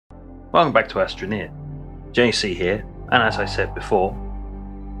Welcome back to Astroneer. JC here, and as I said before,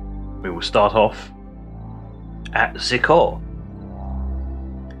 we will start off at the core.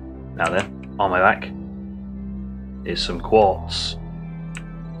 Now then, on my back is some quartz.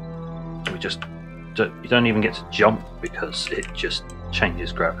 You don't even get to jump because it just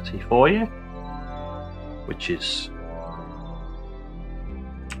changes gravity for you, which is,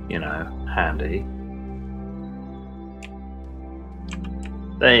 you know, handy.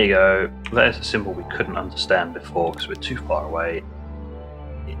 There you go. There's a symbol we couldn't understand before because we're too far away.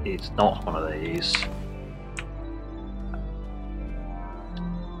 It's not one of these.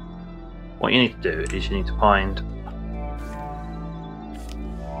 What you need to do is you need to find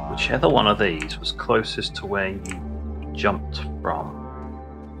whichever one of these was closest to where you jumped from,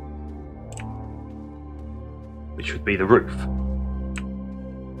 which would be the roof.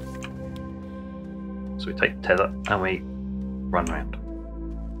 So we take the tether and we run around.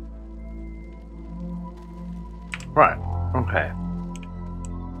 Right, okay.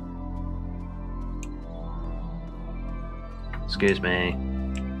 Excuse me.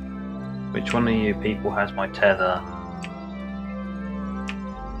 Which one of you people has my tether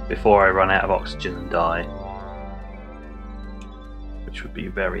before I run out of oxygen and die? Which would be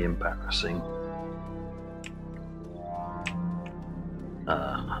very embarrassing.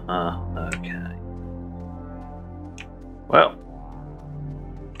 Okay. Well,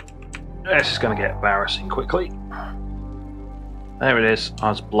 this is going to get embarrassing quickly. There it is. I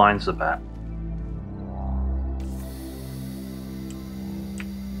was blind as a bat.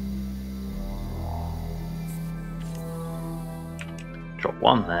 Drop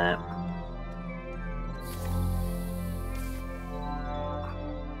one there.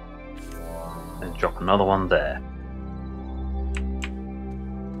 Then drop another one there.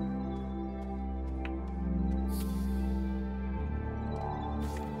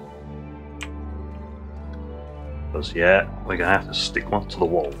 Because, yeah, we're going to have to stick one to the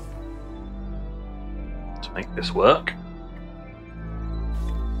wall to make this work.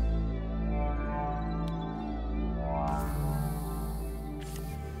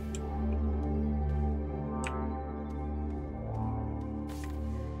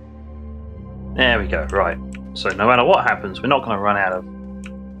 There we go, right. So no matter what happens, we're not going to run out of,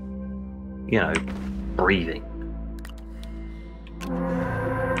 you know, breathing.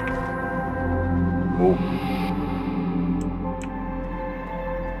 Ooh.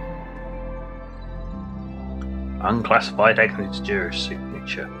 Unclassified signature.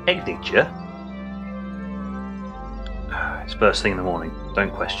 Signature? It's first thing in the morning.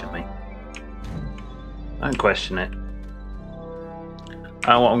 Don't question me. Don't question it.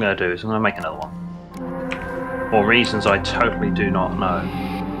 What I'm going to do is I'm going to make another one. For reasons I totally do not know.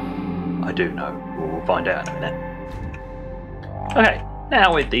 I do know. We'll find out in a minute. Okay,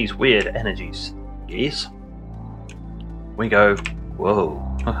 now with these weird energies, yes, we go, whoa,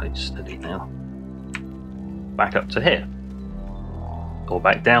 okay, steady now. Back up to here. Or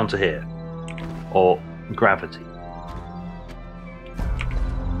back down to here. Or gravity.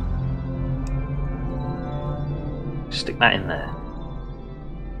 Stick that in there.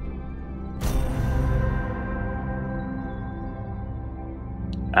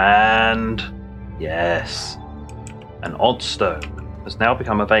 And yes, an odd stone has now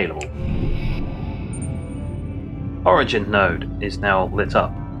become available. Origin node is now lit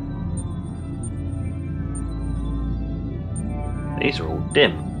up. These are all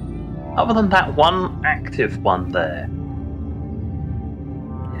dim, other than that one active one there.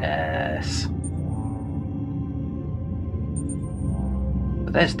 Yes.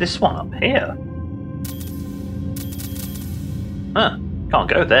 But there's this one up here. Huh. Can't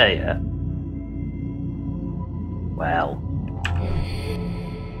go there yet. Well,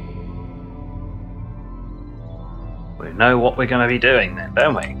 we know what we're going to be doing then,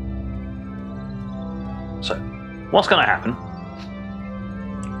 don't we? So, what's going to happen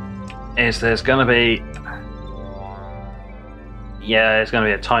is there's going to be... yeah, there's going to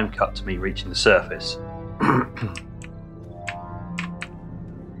be a time cut to me reaching the surface.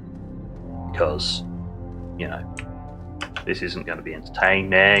 Because, you know, this isn't going to be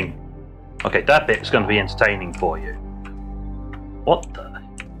entertaining. Okay, that bit's going to be entertaining for you. What the?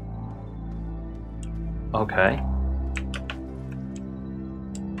 Okay.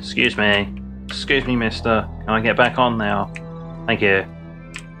 Excuse me. Excuse me, mister. Can I get back on now? Thank you.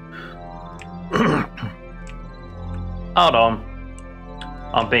 Hold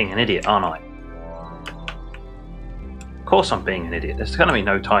on. I'm being an idiot, aren't I? Of course I'm being an idiot. There's going to be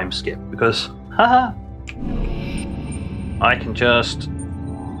no time skip because... haha. I can just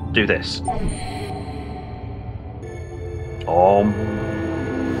do this.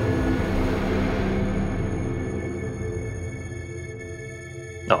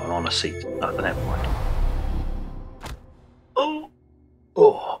 No, I'm on a seat. Oh, never mind.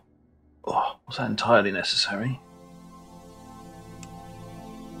 Oh, was that entirely necessary?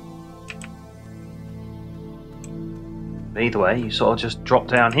 Either way, you sort of just drop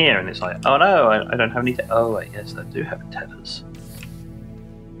down here and it's like, oh no, I don't have any... Oh wait, yes, I do have tethers.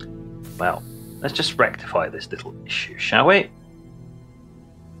 Well, let's just rectify this little issue, shall we?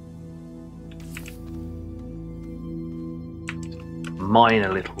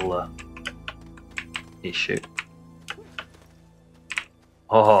 Minor little issue.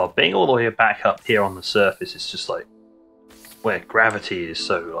 Oh, being all the way back up here on the surface is just like where gravity is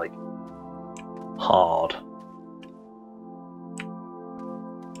so like hard.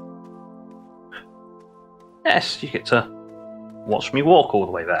 Yes, you get to watch me walk all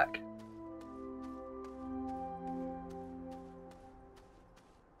the way back.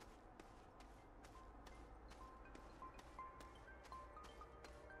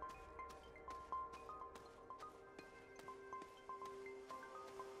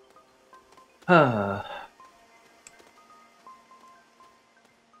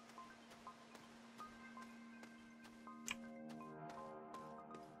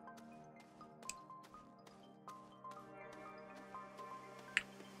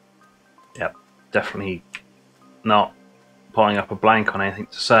 Yep, definitely not pulling up a blank on anything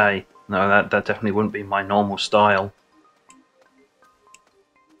to say. No, that definitely wouldn't be my normal style.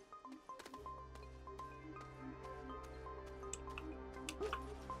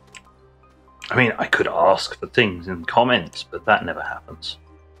 I mean, I could ask for things in comments, but that never happens.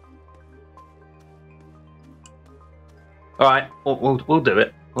 Alright, we'll do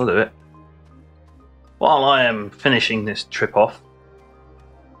it. We'll do it. While I am finishing this trip off,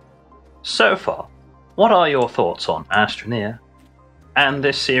 so far, what are your thoughts on Astroneer and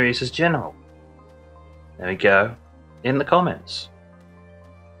this series as general? There we go, in the comments.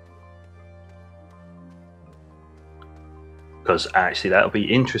 Because actually that'll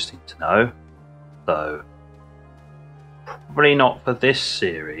be interesting to know. Though, probably not for this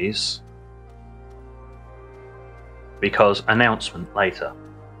series, because announcement later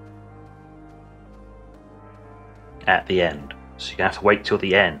at the end, so you're gonna have to wait till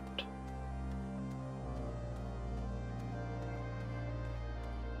the end.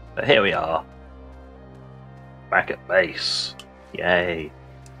 But here we are, back at base. Yay!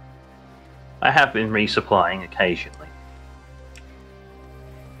 I have been resupplying occasionally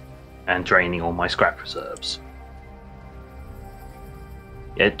and draining all my scrap reserves.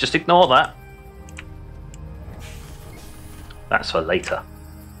 Yeah, just ignore that. That's for later.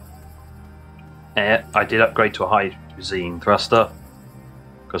 Yeah, I did upgrade to a hydrazine thruster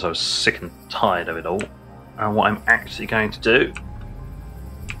because I was sick and tired of it all. And what I'm actually going to do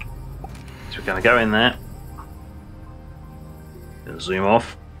is we're going to go in there and zoom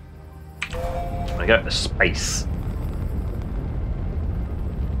off. I'm going to go to space.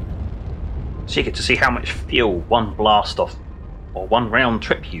 So you get to see how much fuel one blast off or one round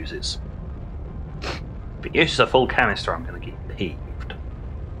trip uses. If it uses a full canister, I'm going to get peeved.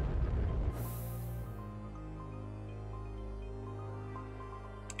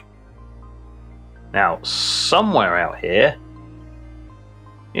 Now, somewhere out here,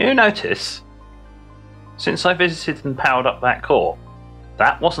 you notice, since I visited and powered up that core,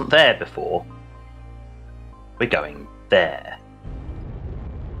 that wasn't there before. We're going there.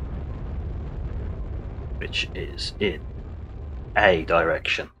 Which is in a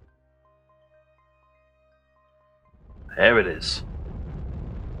direction. There it is.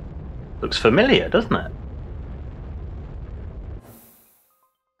 Looks familiar, doesn't it?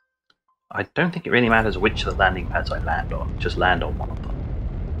 I don't think it really matters which of the landing pads I land on. Just land on one of them.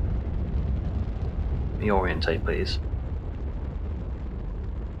 Reorientate, please.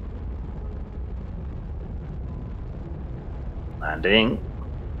 Landing.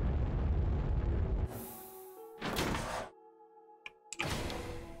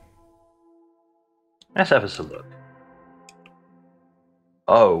 Let's have a look.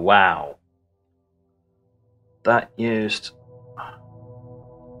 Oh, wow. That used,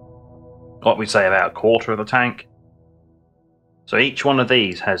 what we say, about a quarter of the tank. So each one of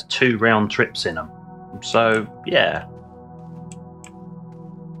these has 2 round trips in them. So, yeah.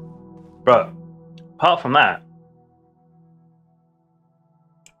 But, apart from that,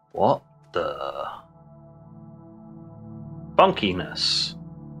 what the funkiness?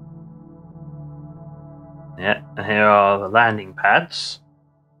 Yeah, and here are the landing pads.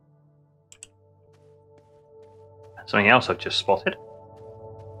 Something else I've just spotted.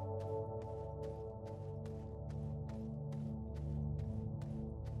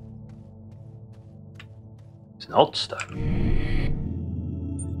 It's an odd stone.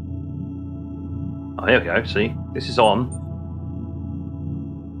 Oh, here we go. See, this is on.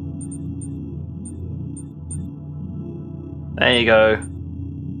 There you go.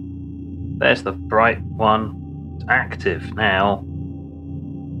 There's the bright one. It's active now.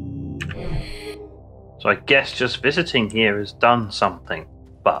 So I guess just visiting here has done something.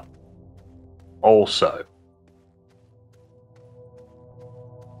 But also,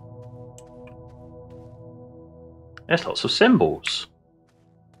 there's lots of symbols.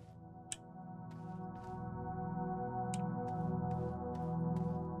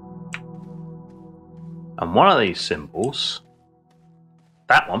 And one of these symbols,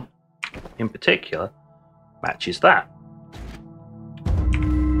 that one in particular, matches that.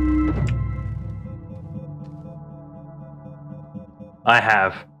 I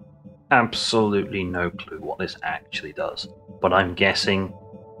have absolutely no clue what this actually does, but I'm guessing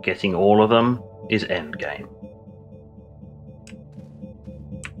getting all of them is endgame.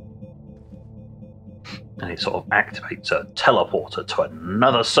 And it sort of activates a teleporter to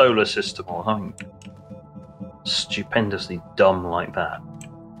another solar system or something stupendously dumb like that.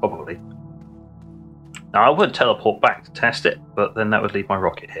 Probably. Now I would teleport back to test it, but then that would leave my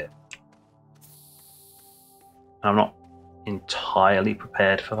rocket here. I'm not entirely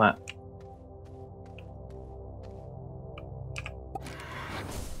prepared for that.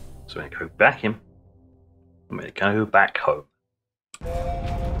 So I'm going to go back in. I'm going to go back home.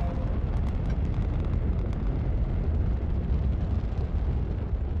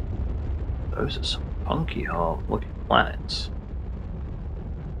 Those are some funky hard looking planets.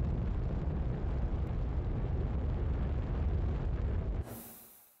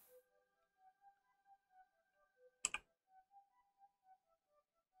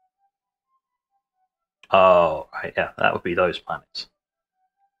 Oh, right, yeah, that would be those planets.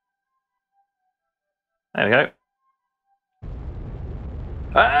 There we go.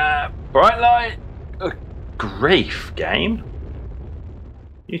 Ah, bright light! Good grief, game.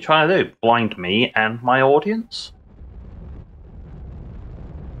 What are you trying to do? Blind me and my audience?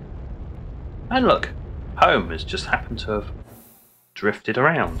 And look, home has just happened to have drifted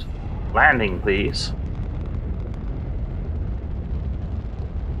around. Landing, please.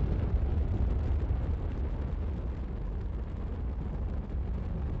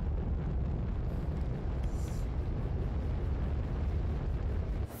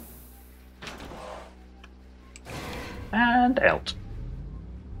 And out.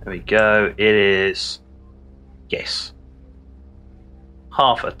 There we go. It is, yes,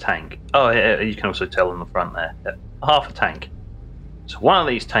 half a tank. Oh, yeah, you can also tell on the front there. Yeah, half a tank. So one of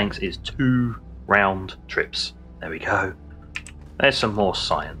these tanks is 2 round trips. There we go. There's some more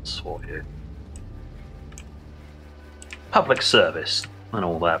science for you. Public service and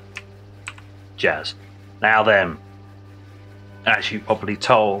all that jazz. Now then, as you probably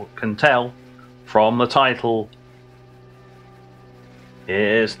can tell from the title,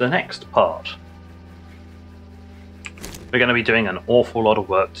 here's the next part. We're going to be doing an awful lot of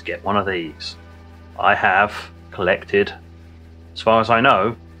work to get one of these. I have collected, as far as I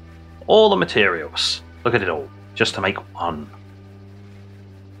know, all the materials. Look at it all, just to make one.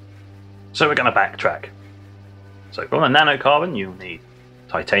 So we're going to backtrack. So from the nanocarbon, you'll need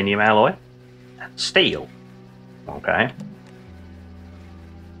titanium alloy and steel. Okay.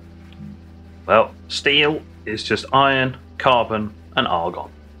 Well, steel is just iron, carbon, and argon.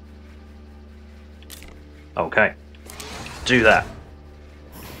 Okay, do that.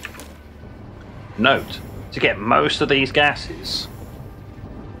 Note, to get most of these gases,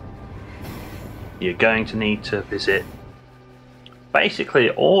 you're going to need to visit basically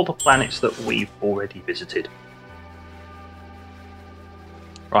all the planets that we've already visited.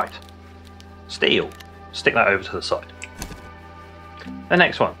 Right, steel, stick that over to the side. The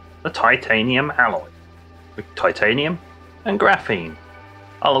next one, the titanium alloy, with titanium and graphene,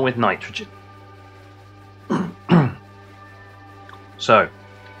 along with nitrogen. So,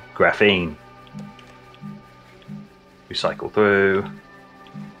 graphene. Recycle through.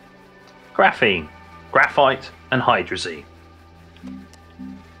 Graphene, graphite, and hydrazine.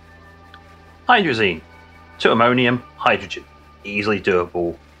 Hydrazine, 2 ammonium, hydrogen. Easily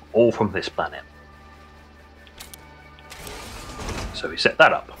doable, all from this planet. So we set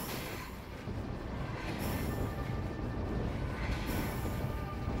that up.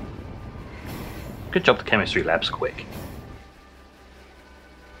 Good job the chemistry lab's quick.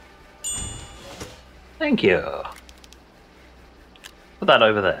 Thank you. Put that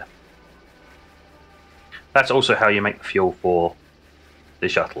over there. That's also how you make the fuel for the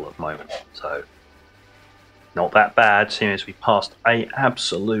shuttle at the moment. So, not that bad, seeing as we passed an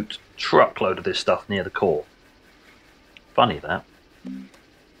absolute truckload of this stuff near the core. Funny that.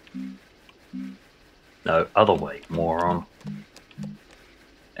 No, other way, moron.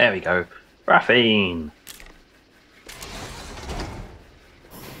 There we go. Graphene!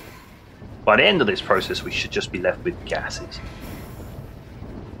 By the end of this process, we should just be left with gases.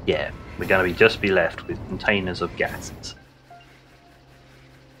 Yeah, we're going to just be left with containers of gases.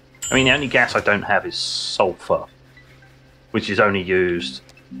 I mean, the only gas I don't have is sulfur, which is only used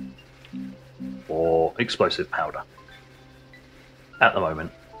for explosive powder at the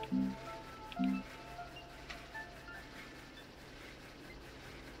moment.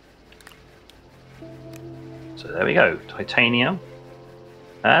 So there we go, titanium.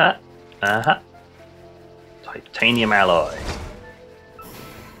 Titanium alloy.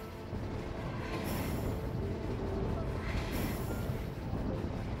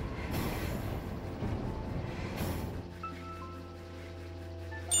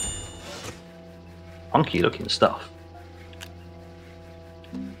 Funky looking stuff.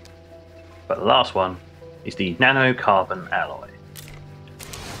 But the last one is the nanocarbon alloy.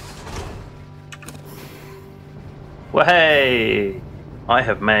 Well, hey! I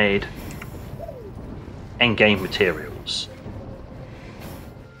have made endgame materials.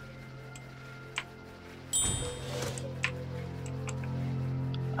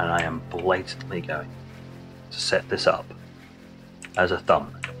 And I am blatantly going to set this up as a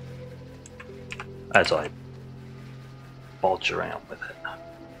thumbnail as I bodge around with it.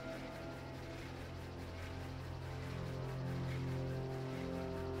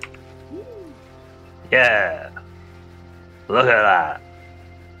 Yeah! Look at that!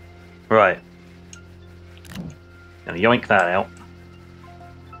 Right. Gonna yoink that out.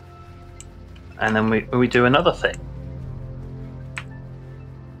 And then we do another thing.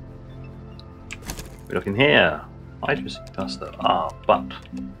 We look in here. Hydrogen cluster. Ah, but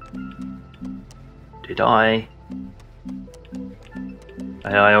did I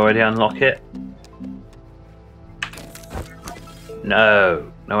already unlock it?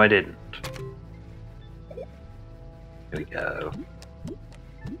 No, I didn't. Here we go.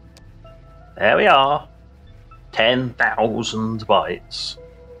 There we are. 10,000 bytes.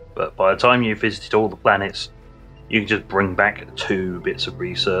 But by the time you've visited all the planets, you can just bring back 2 bits of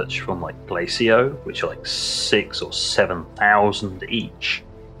research from like Glacio, which are like 6,000 or 7,000 each.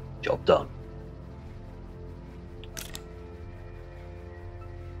 Job done.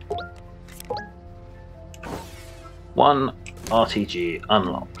 One RTG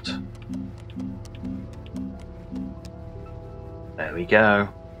unlocked. There we go.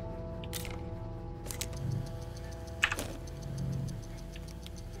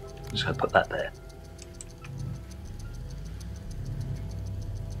 I'm just going to put that there.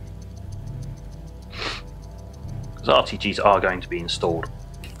 Because RTGs are going to be installed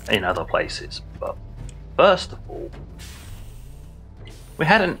in other places. But first of all, we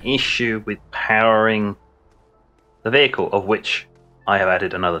had an issue with powering the vehicle, of which I have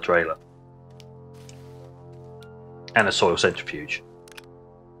added another trailer. And a soil centrifuge.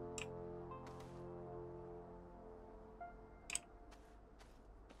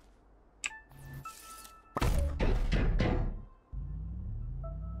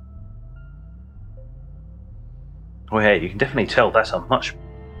 Oh yeah, you can definitely tell that's a much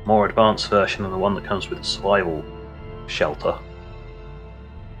more advanced version than the one that comes with a survival shelter.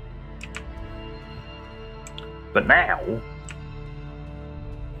 But now,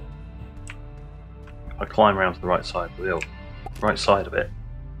 if I climb around to the right side of the wheel, right side of it,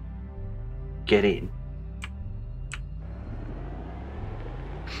 get in.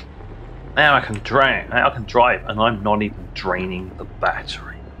 Now I can drive, and I'm not even draining the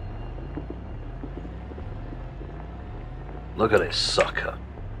battery. Look at this sucker.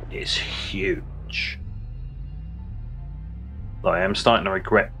 It's huge. Though I am starting to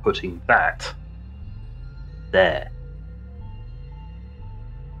regret putting that there.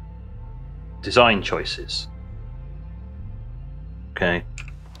 Design choices. Okay.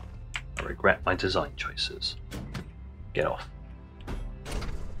 I regret my design choices. Get off.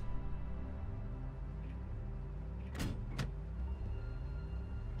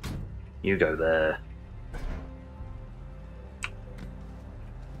 You go there.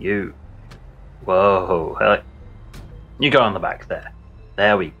 You. Whoa. Hell. You go on the back there.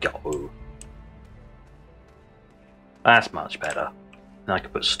 There we go. That's much better. And I can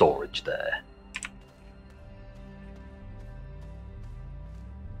put storage there.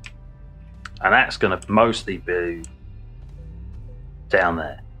 And that's going to mostly be down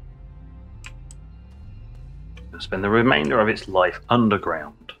there. It'll spend the remainder of its life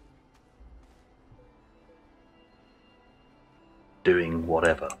underground. Doing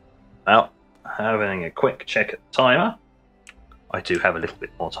whatever. Well, having a quick check at the timer. I do have a little bit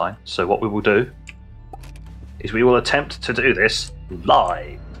more time. So what we will do is we will attempt to do this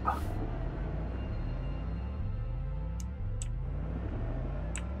live.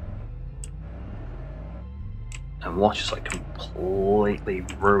 And watch as I completely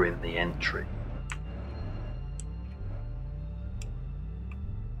ruin the entry.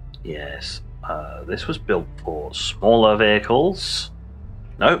 Yes, this was built for smaller vehicles.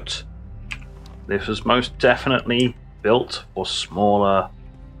 Note, this was most definitely built for smaller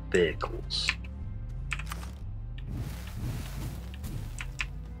vehicles.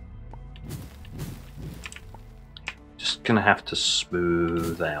 Just gonna have to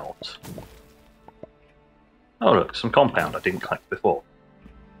smooth out. Oh look, some compound I didn't collect before.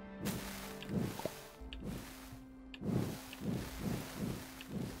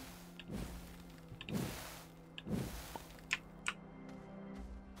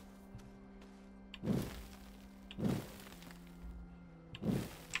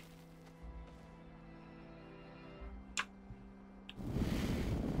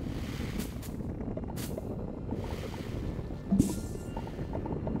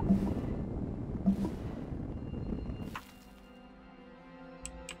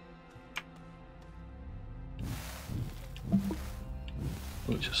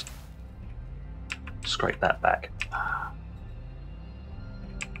 Just scrape that back.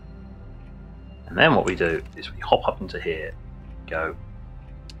 And then what we do is we hop up into here, go,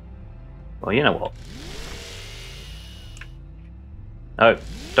 well, you know what? No,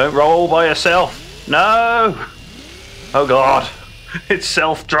 don't roll by yourself. No! Oh God, it's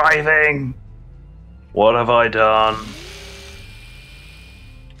self-driving. What have I done?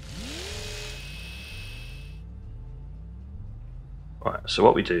 Right, so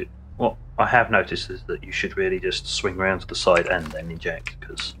what we do, what I have noticed is that you should really just swing around to the side and then eject,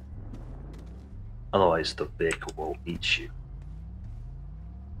 because otherwise the vehicle will eat you.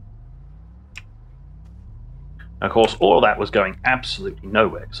 And of course, all of that was going absolutely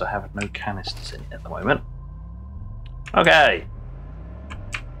nowhere because I have no canisters in it at the moment. Okay.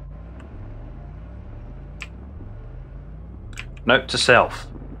 Note to self.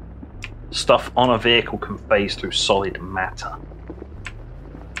 Stuff on a vehicle can phase through solid matter.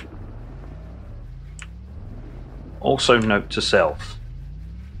 Also note to self,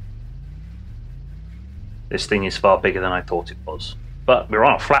 this thing is far bigger than I thought it was. But we're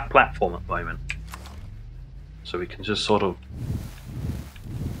on a flat platform at the moment, so we can just sort of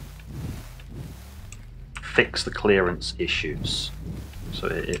fix the clearance issues so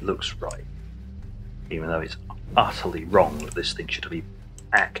it looks right. Even though it's utterly wrong that this thing should be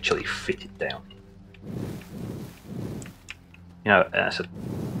actually fitted down. You know, that's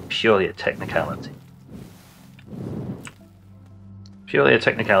purely a technicality. Purely a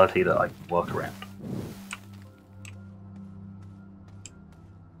technicality that I can work around.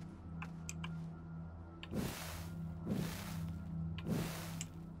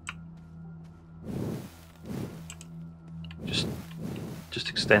 Just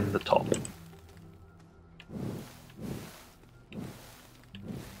extend the top.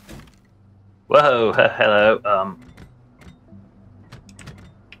 Whoa, hello.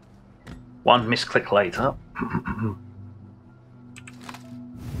 One misclick later.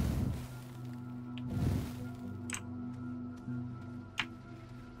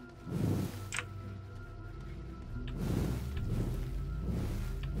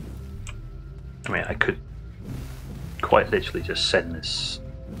 I mean, I could quite literally just send this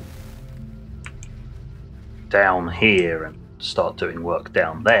down here and start doing work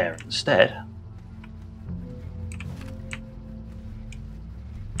down there instead.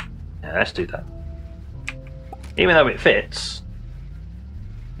 Yeah, let's do that. Even though it fits.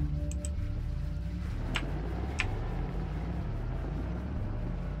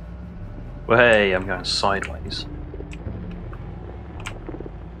 Well, hey, I'm going sideways.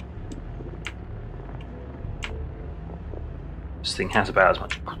 This thing has about as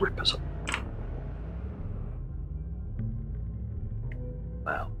much grip as a...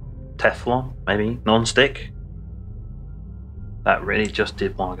 Well, Teflon, maybe? Non-stick? That really just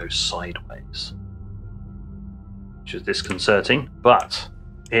did want to go sideways. Which is disconcerting, but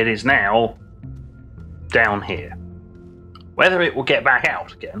it is now down here. Whether it will get back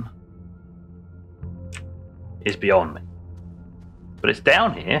out again is beyond me. But it's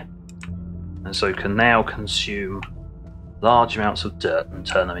down here, and so can now consume large amounts of dirt and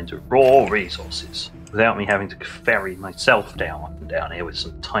turn them into raw resources without me having to ferry myself down up and down here with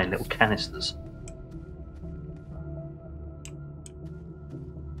some tiny little canisters.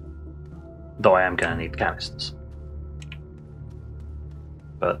 Though I am going to need canisters.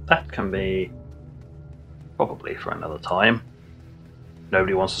 But that can be probably for another time.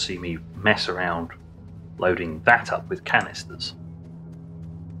 Nobody wants to see me mess around loading that up with canisters.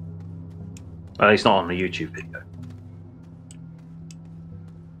 Well, at least not on the YouTube video.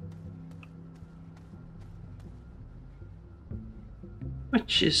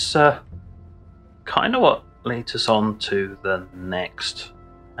 Which is kind of what leads us on to the next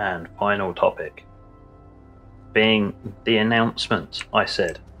and final topic, being the announcement I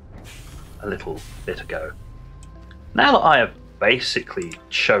said a little bit ago. Now that I have basically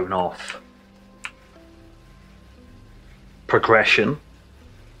shown off progression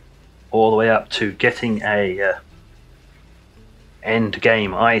all the way up to getting a end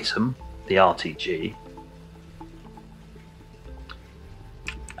game item, the RTG,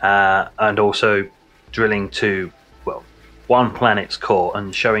 and also drilling to, well, one planet's core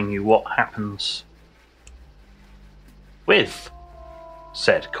and showing you what happens with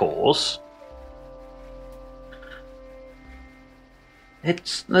said cores.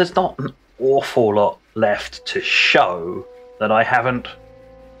 There's not an awful lot left to show that I haven't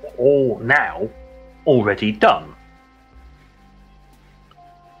already done.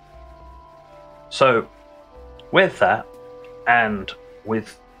 So with that, and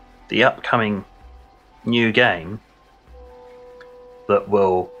with the upcoming new game that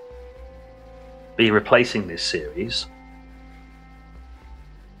will be replacing this series,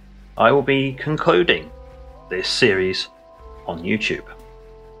 I will be concluding this series on YouTube.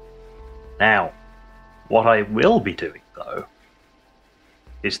 Now, what I will be doing though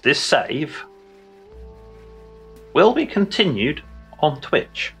is this save will be continued on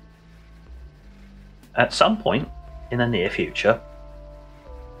Twitch. At some point in the near future,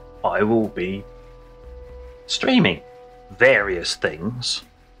 I will be streaming various things.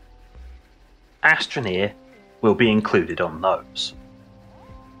 Astroneer will be included on those,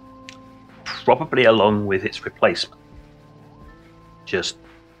 probably along with its replacement, just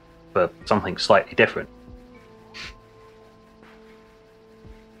for something slightly different.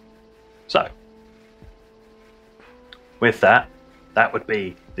 So, with that, that would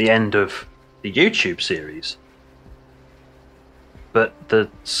be the end of the YouTube series. But the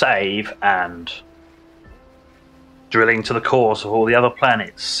save and drilling to the cores of all the other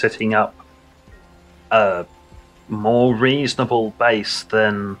planets, setting up a more reasonable base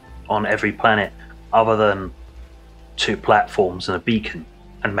than on every planet, other than 2 platforms and a beacon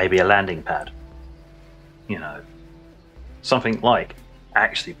and maybe a landing pad. You know, something like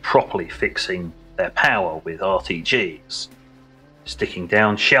actually properly fixing their power with RTGs, sticking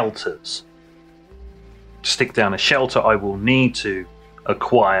down shelters. To stick down a shelter, I will need to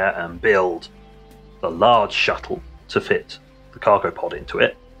acquire and build the large shuttle to fit the cargo pod into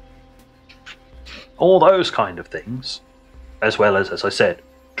it. All those kind of things, as well as I said,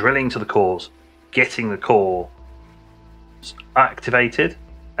 drilling to the cores, getting the core activated,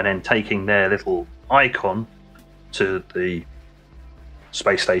 and then taking their little icon to the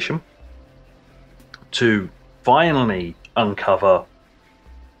space station to finally uncover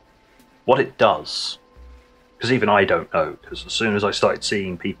what it does. Because even I don't know, because as soon as I started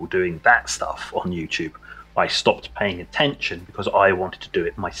seeing people doing that stuff on YouTube, I stopped paying attention because I wanted to do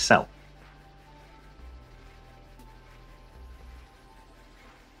it myself.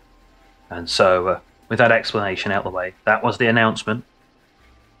 And so, with that explanation out of the way, that was the announcement.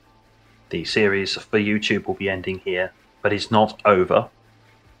 The series for YouTube will be ending here, but it's not over.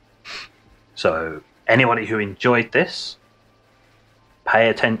 So, anybody who enjoyed this, pay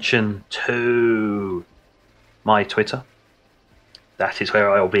attention to my Twitter. That is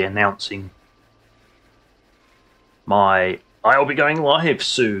where I'll be announcing I'll be going live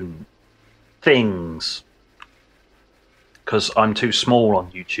soon things, because I'm too small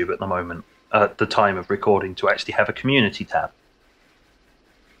on YouTube at the moment, at the time of recording, to actually have a community tab,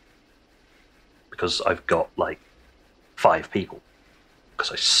 because I've got like 5 people,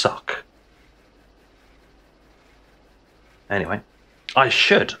 because I suck. Anyway, I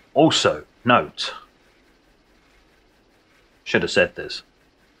should also note, should have said this,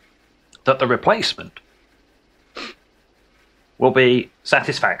 that the replacement will be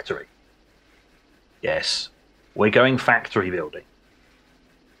satisfactory. Yes, we're going factory building.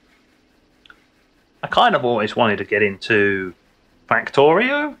 I kind of always wanted to get into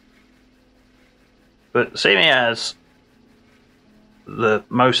Factorio, but seeing as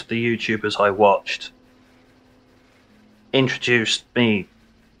most of the YouTubers I watched introduced me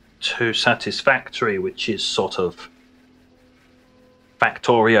to Satisfactory, which is sort of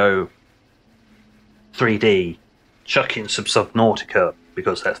Factorio 3D, chuck in some Subnautica,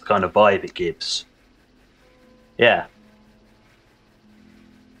 because that's the kind of vibe it gives. Yeah.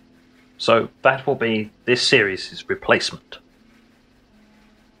 So that will be this series' replacement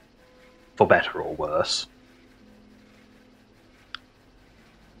for better or worse.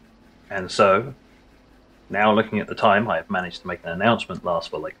 And so, now looking at the time, I have managed to make an announcement last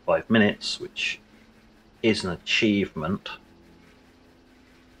for like 5 minutes, which is an achievement,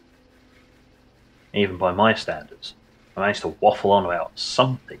 even by my standards. I managed to waffle on about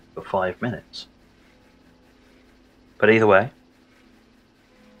something for 5 minutes. But either way,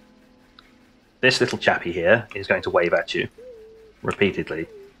 this little chappy here is going to wave at you repeatedly,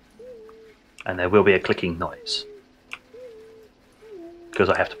 and there will be a clicking noise because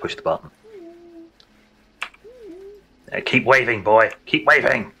I have to push the button. Keep waving, boy. Keep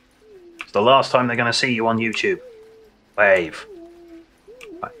waving. It's the last time they're going to see you on YouTube. Wave.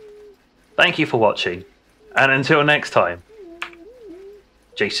 Right. Thank you for watching, and until next time,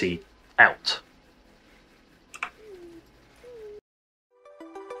 JC out.